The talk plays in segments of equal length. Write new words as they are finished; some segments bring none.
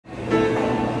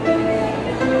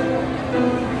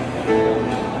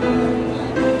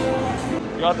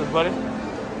got this, buddy.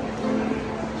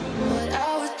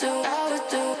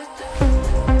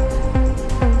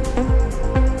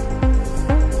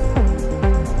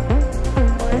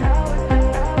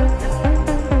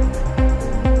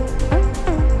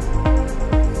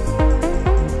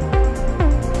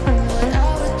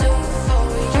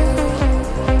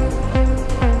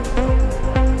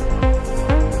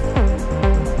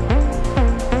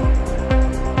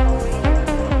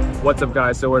 What's up,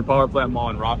 guys? So we're at Power Plant Mall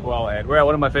in Rockwell, and we're at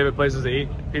one of my favorite places to eat,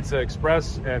 Pizza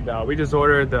Express, and we just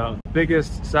ordered the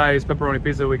biggest size pepperoni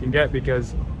pizza we can get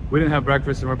because we didn't have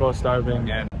breakfast and we're both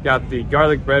starving, and got the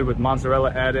garlic bread with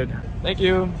mozzarella added. Thank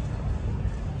you.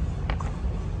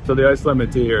 So the iced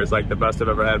lemon tea here is like the best I've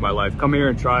ever had in my life. Come here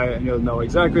and try it and you'll know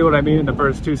exactly what I mean in the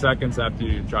first 2 seconds after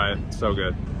you try it. It's so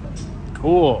good.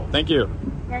 Cool, thank you.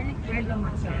 Garlic bread with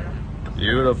mozzarella.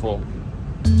 Beautiful.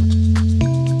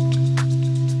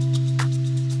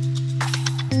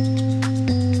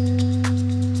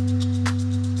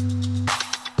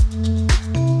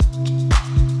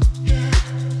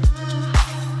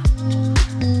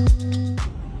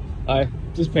 Hi,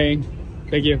 just paying.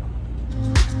 Thank you.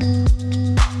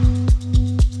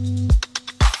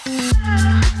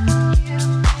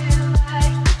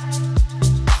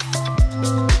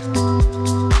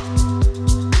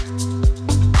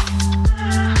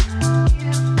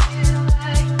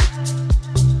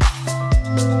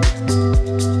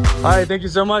 Hi, thank you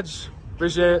so much.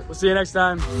 Appreciate it. We'll see you next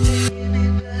time.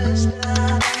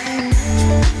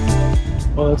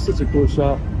 Oh, that's such a cool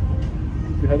shot.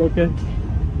 Your head okay?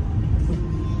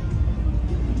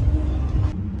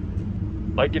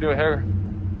 Like you do hair.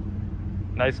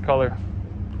 Nice color.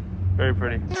 Very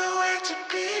pretty. Nowhere to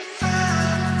be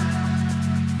found,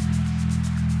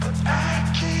 but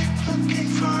I keep looking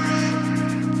for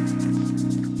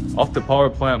it. Off the Power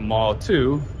Plant Mall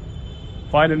to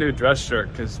find a new dress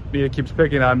shirt because Mia keeps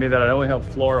picking on me that I only have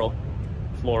floral.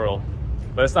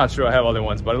 But it's not true, I have other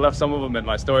ones, but I left some of them in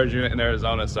my storage unit in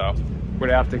Arizona, so we're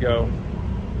gonna have to go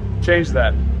change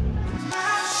that.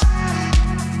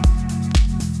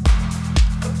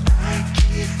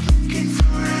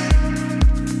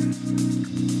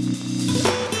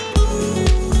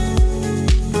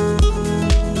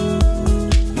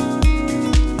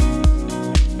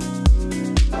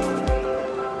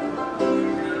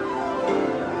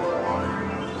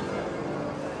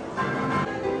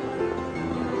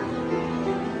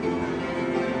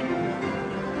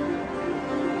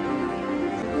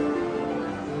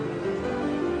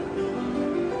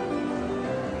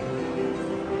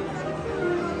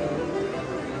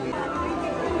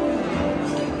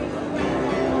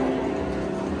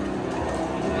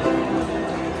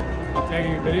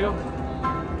 Taking a video.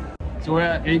 So we're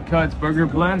at 8 Cuts Burger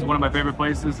Blends, one of my favorite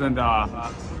places, and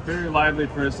very lively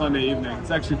for a Sunday evening.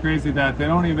 It's actually crazy that they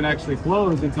don't even actually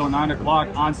close until 9 o'clock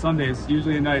on Sundays.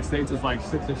 Usually in the United States it's like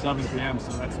 6 or 7 p.m.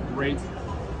 so that's great.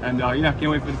 And yeah,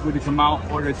 can't wait for the food to come out.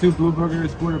 Ordered 2 blue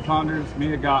burgers, quarter pounders.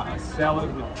 Mia got a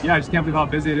salad. Yeah, I just can't believe how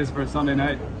busy it is for a Sunday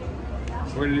night.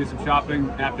 So we're gonna do some shopping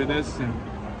after this, and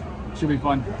it should be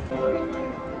fun.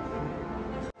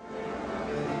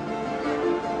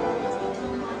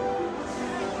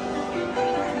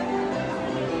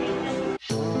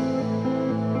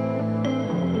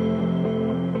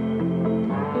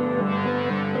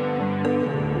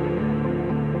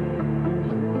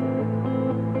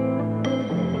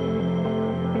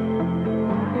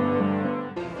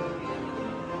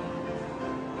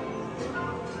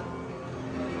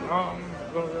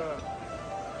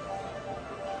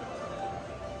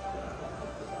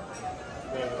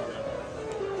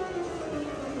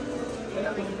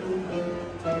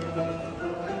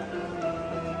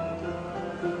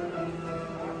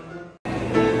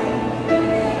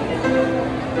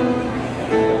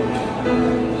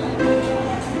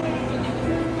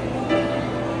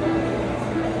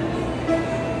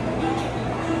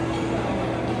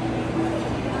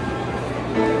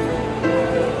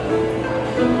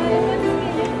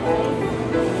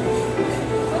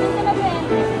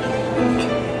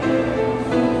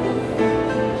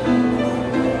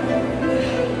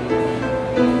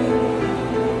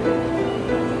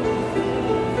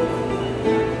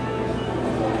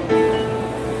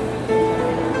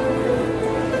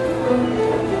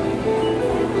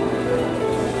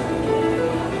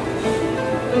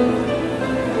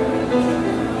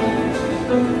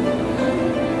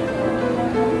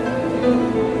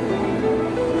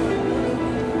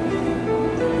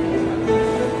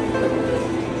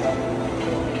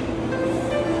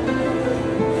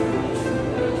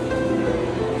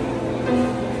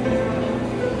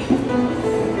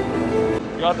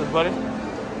 You got this, buddy.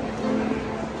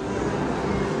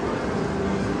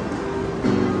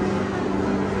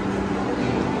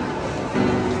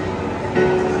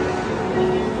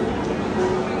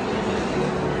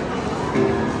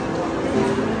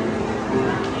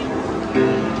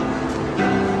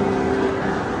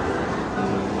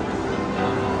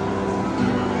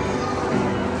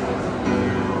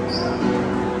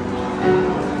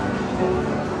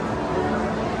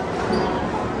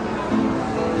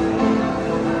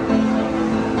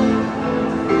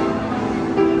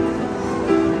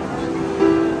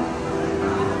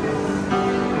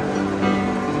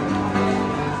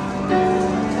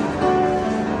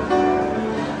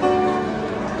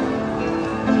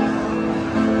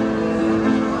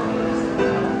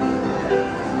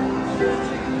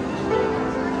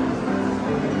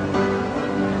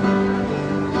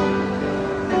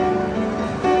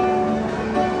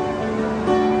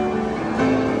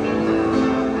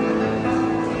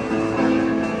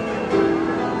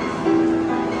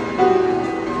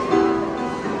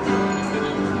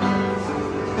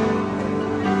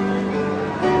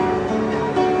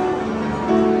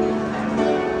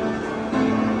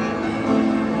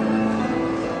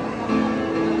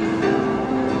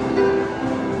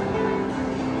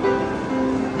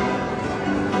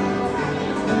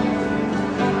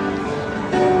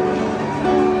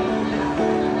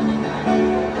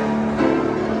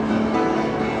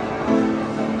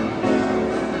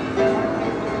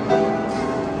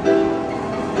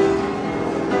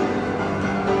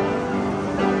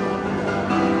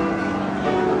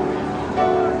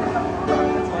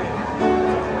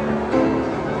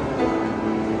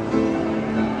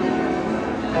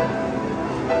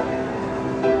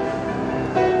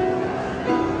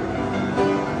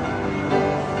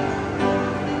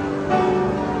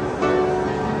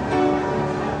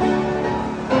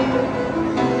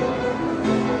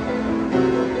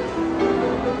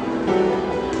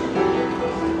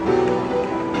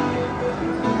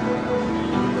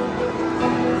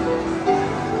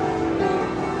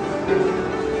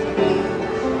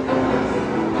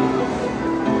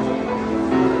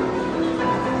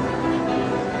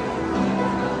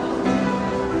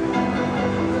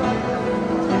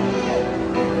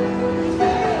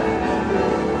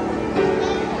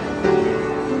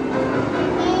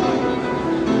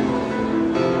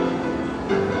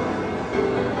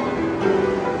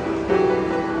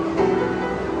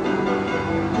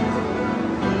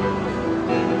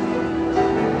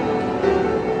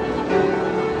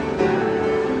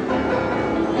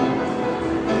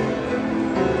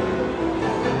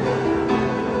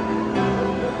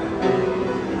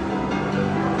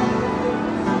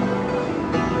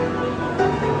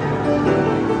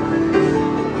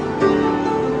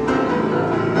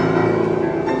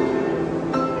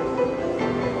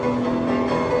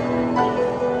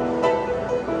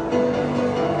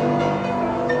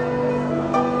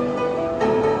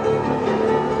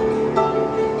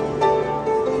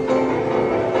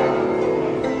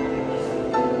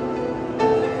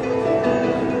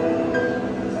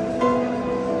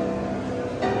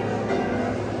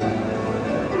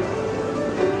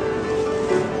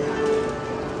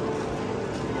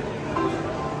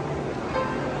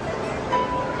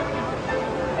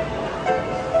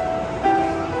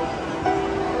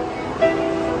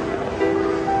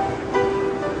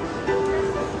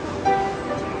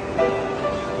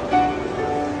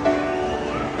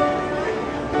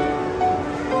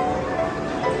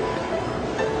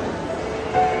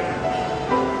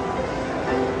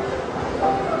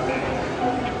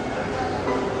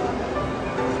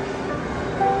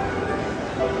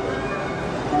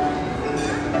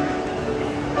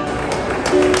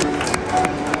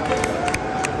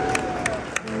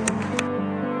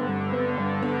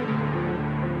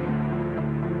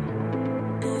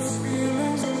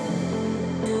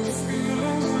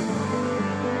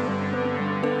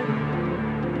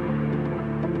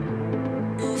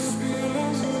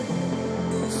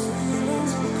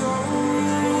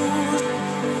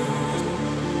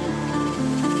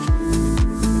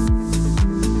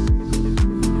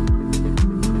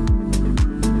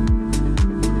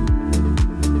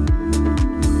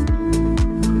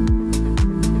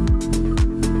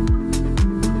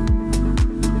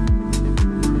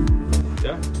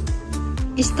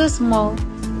 It's too small.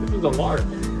 This is a large.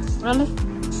 Really?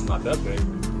 It's not that big.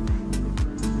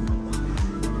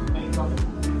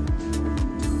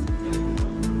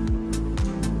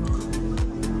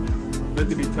 Meant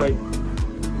to be tight.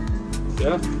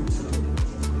 Yeah.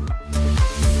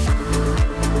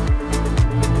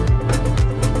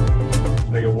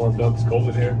 They get warmed up. It's cold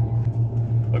in here.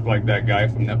 Look like that guy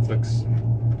from Netflix.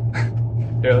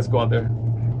 Here, let's go out there.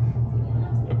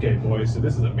 Okay, boys. So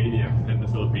this is a medium in the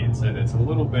Philippines, and it's a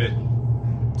little bit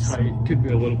tight. Could be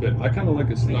a little bit. I kind of like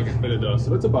a snug and fitted though,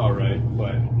 so it's about right.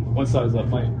 But one size up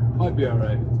might be all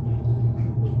right.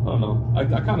 I don't know. I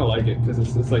kind of like it because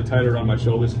it's like tighter around my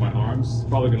shoulders, my arms. It's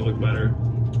probably gonna look better,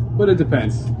 but it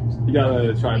depends. You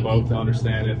gotta try both to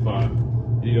understand if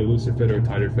you need a looser fit or a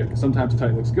tighter fit. Because sometimes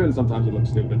tight looks good, and sometimes it looks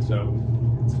stupid. So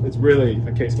it's really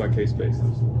a case by case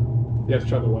basis. You have to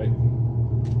try the weight.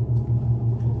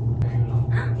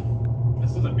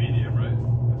 This is a medium, right?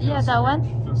 Yeah, that one.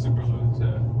 Feels super loose.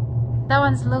 Yeah. That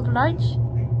one's look large.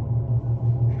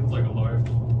 Feels like a large.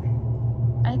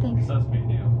 I think. It says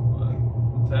medium.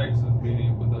 Tags is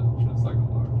medium, but that's like a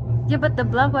large. Yeah, but the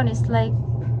black one is like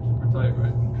Super tight,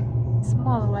 right?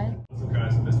 small, right? So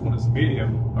guys, so this one is a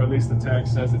medium, or at least the tag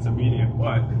says it's a medium,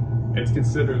 but it's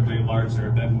considerably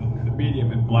larger than the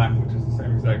medium in black, which is the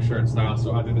same exact shirt style.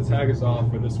 So either the tag is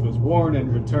off, or this was worn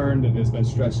and returned and has been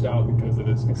stretched out because it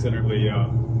is considerably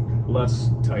less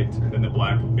tight than the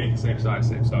black, being the same size,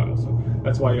 same style. So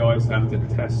that's why you always have to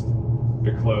test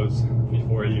your clothes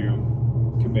before you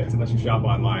commit, unless you shop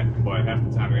online. But half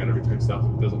the time you gotta return stuff if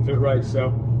it doesn't fit right.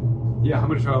 So yeah, I'm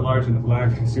gonna try a large in the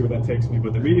black, see where that takes me.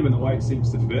 But the medium in the white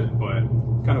seems to fit, but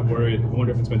kind of worried. I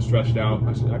wonder if it's been stretched out.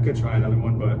 I could try another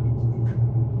one, but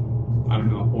I don't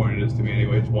know how boring it is to me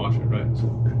anyway. Just wash it, right? So,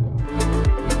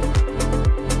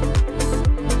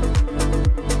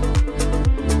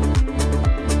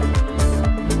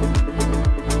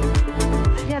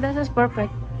 Yeah, this is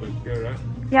perfect. looks good, right?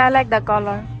 Yeah, I like the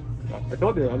color. I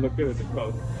told you I look good at the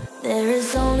clothes. There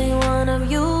is only one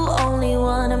of you, only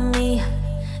one of me.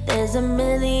 There's a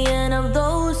million of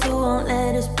those who won't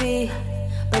let us be.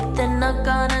 But they're not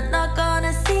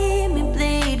gonna see me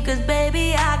bleed. Cause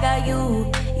baby, I got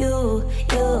you.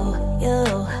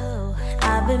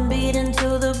 I've been beaten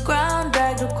to the ground,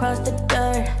 dragged across the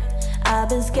dirt. I've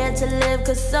been scared to live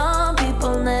cause some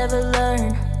people never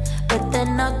learn. But they're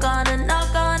not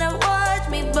gonna watch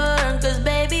me burn. Cause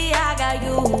baby, I got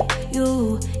you.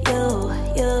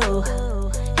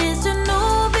 It's a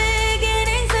new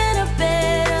beginnings and a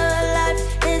better life.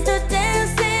 It's the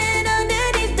dancing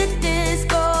underneath the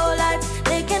disco lights.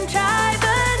 They can try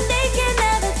but they can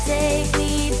never take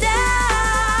me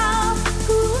down.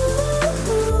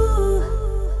 Ooh,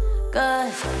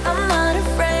 cause I'm not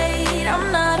afraid,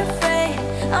 I'm not afraid,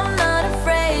 I'm not